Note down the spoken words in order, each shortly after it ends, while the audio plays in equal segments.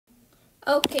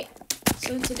Okay,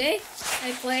 so today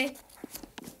I play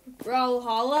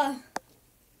Brawlhalla.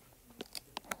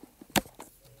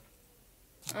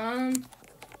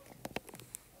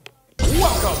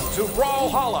 Welcome to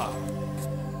Brawlhalla.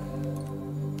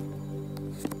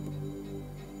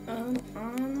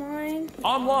 Online.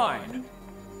 Online.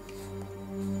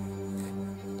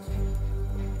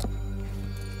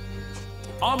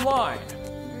 Online.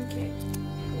 Okay,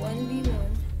 1v1.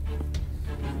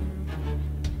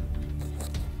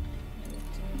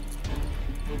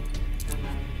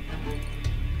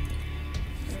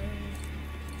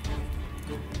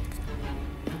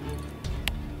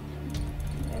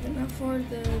 I have enough for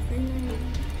the green one.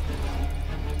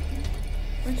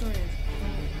 Which one is it?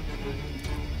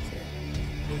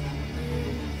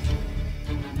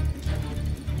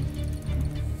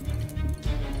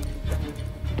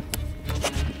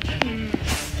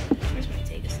 This might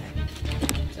take a second.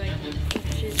 So I can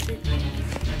shift it.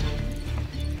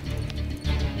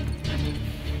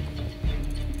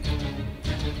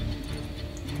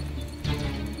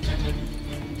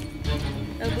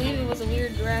 I believe it was a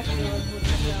weird draft build with the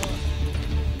fella.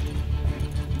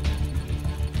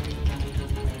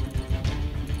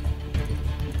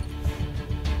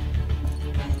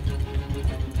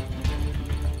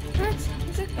 What?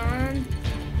 Is it gone?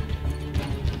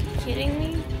 Kidding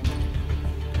me?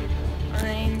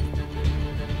 Fine.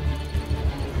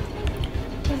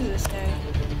 What is this guy?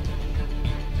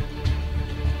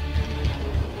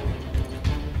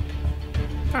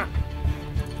 Huh.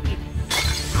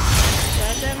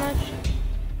 That much?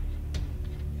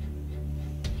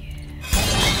 Yeah.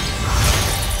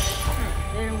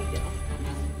 There we go.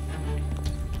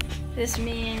 This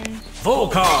means Full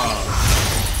card.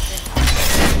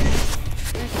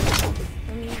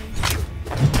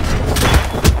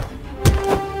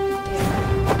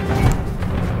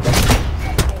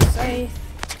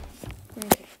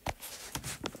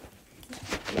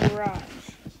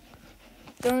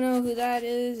 Don't know who that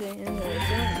is, and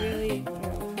I don't really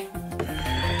know.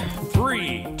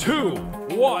 3, 2,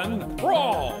 1,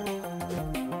 brawl.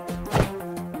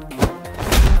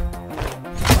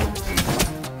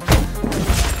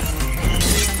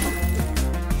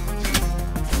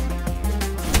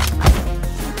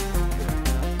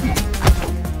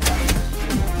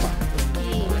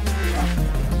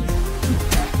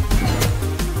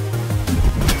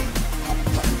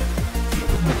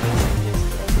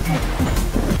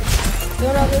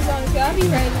 Don't know this song's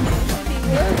copyrighted. Be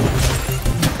worried.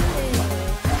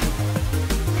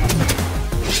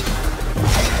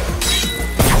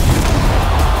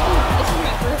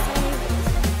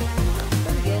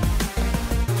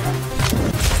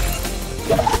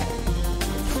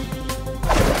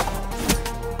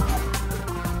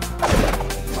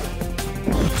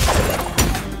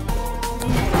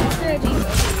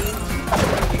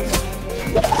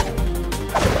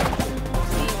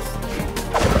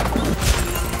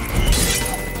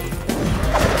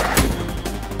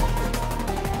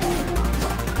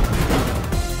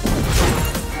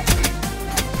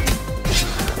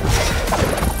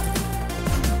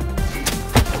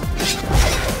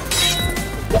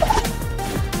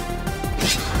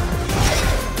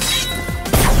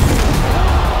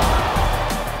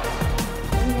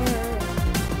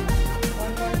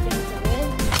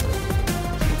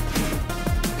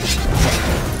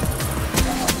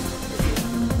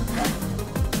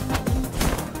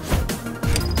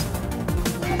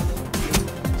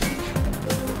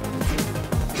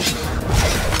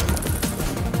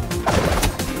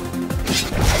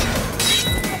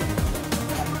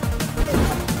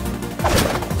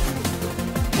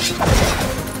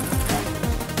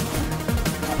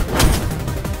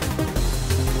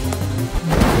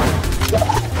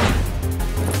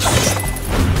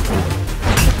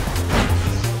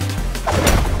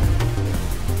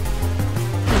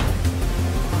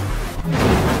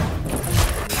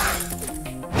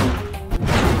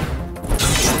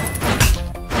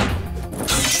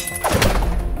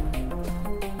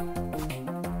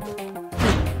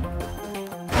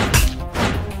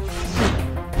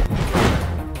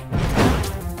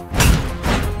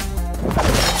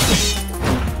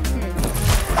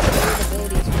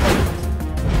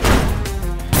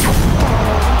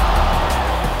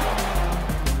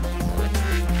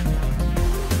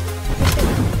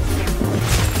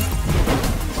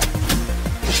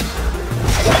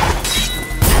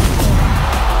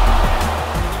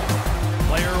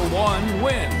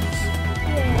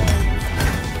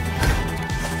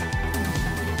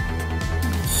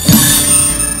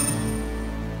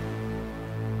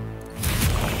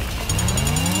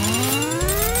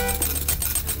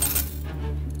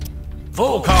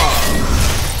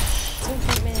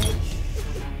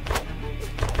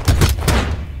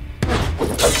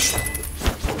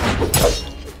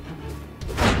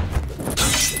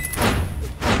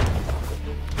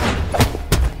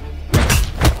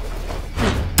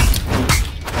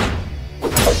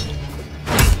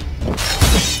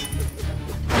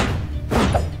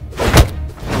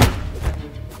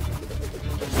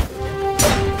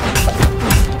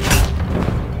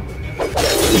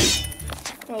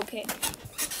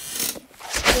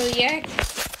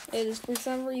 It is for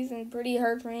some reason pretty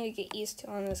hard for me to get used to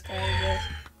on this guy, I guess.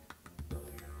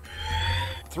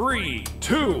 3,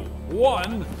 2,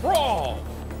 1, brawl!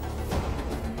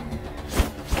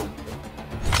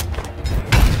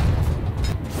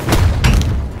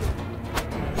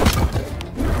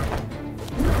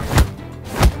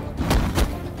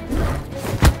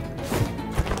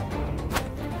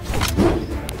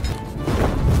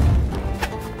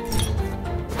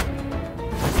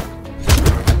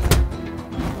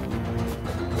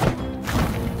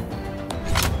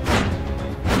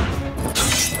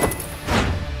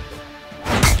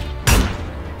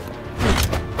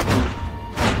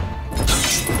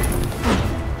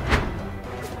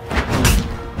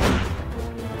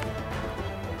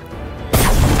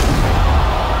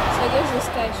 This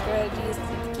guy's strategy is to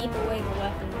keep away the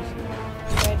weapons.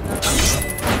 Try to not let them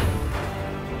in.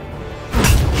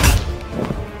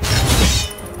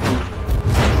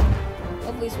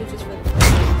 Hopefully switches for the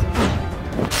weapons.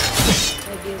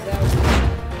 Maybe is that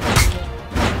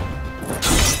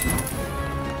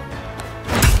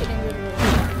getting rid of the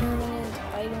permanent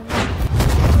item.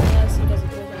 Unless he does it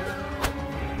with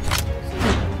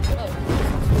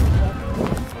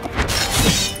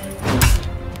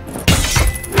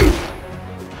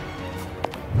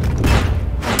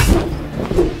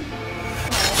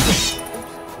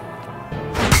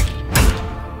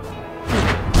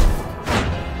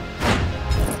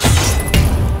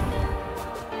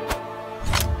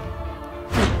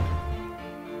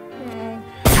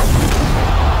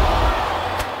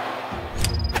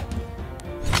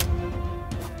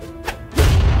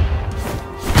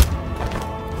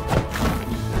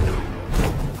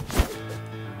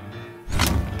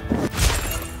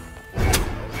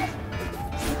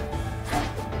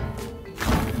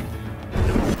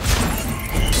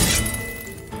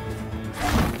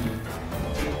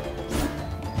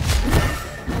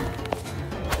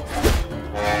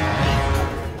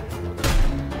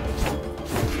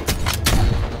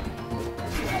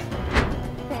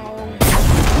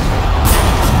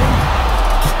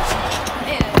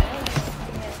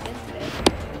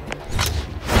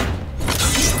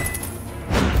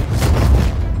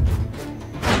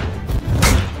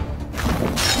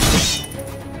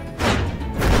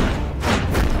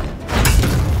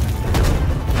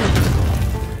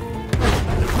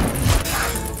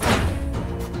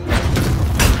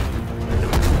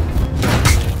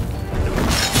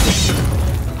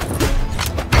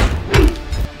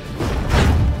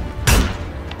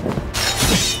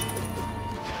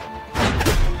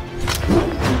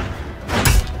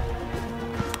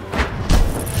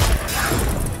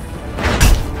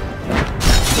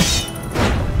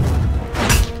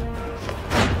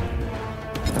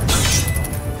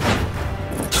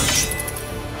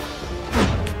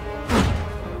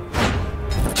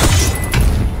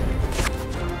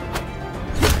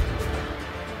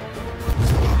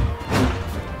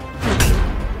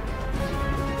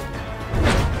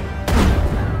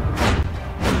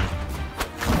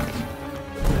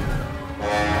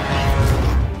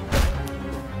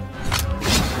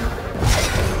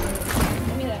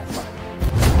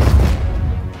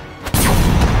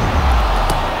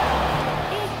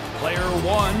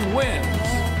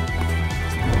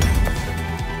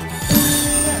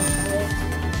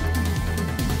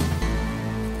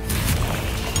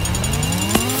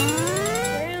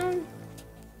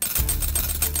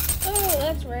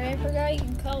I forgot you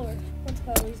can color. What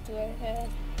colors do I have?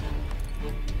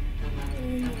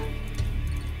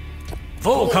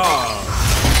 Volcar!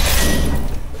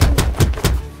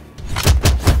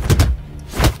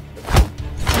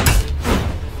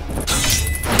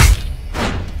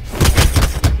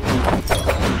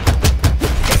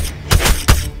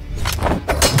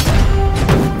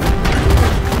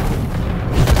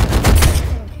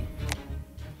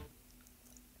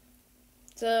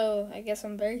 So, I guess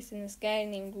I'm versing this guy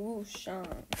named Wushan.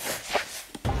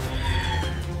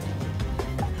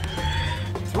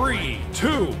 3,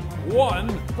 2,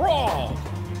 1, brawl!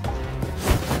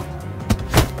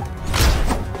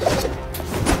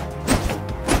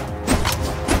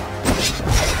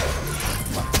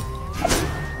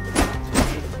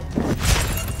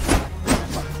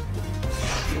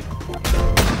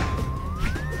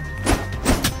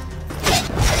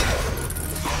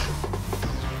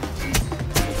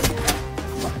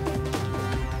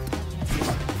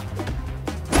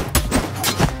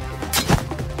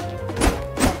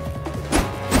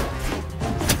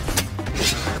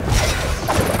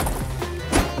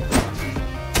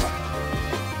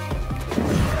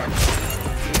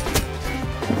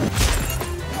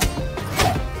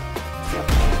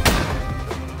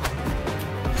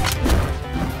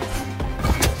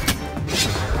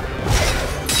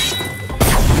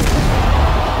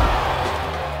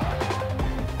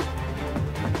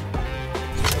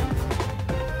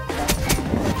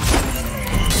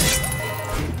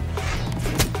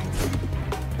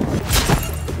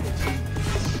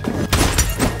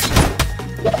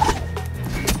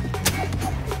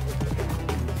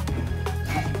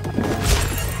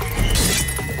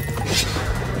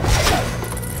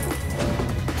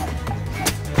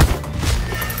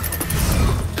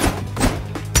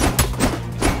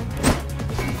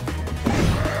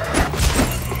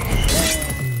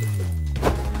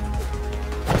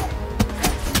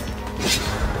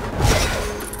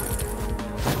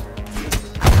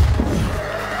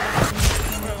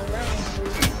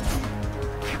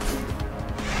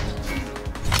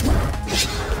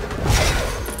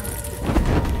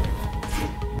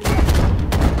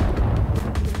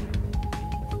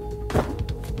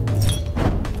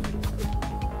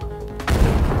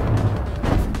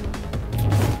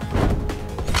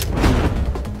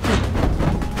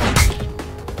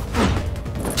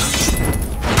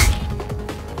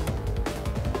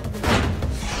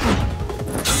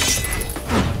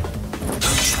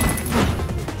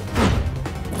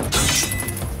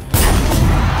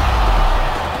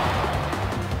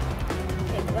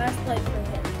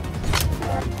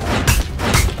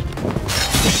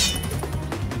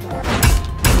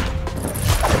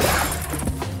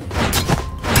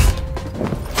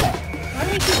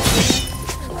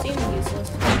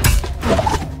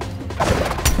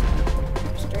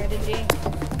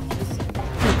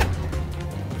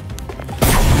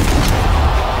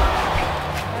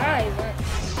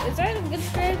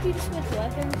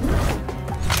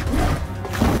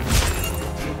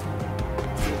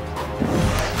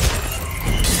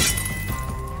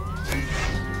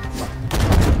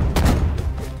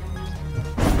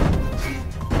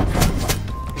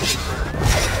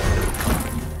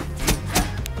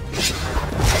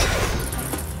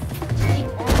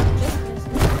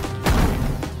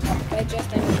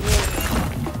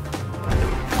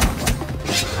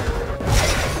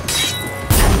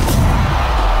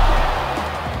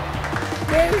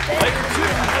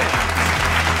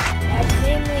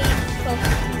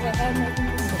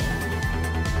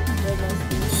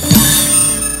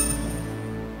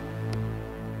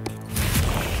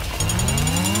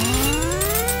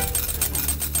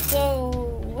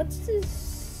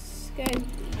 guy's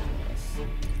weakness.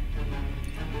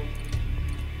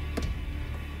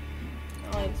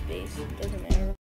 I like space. Doesn't matter.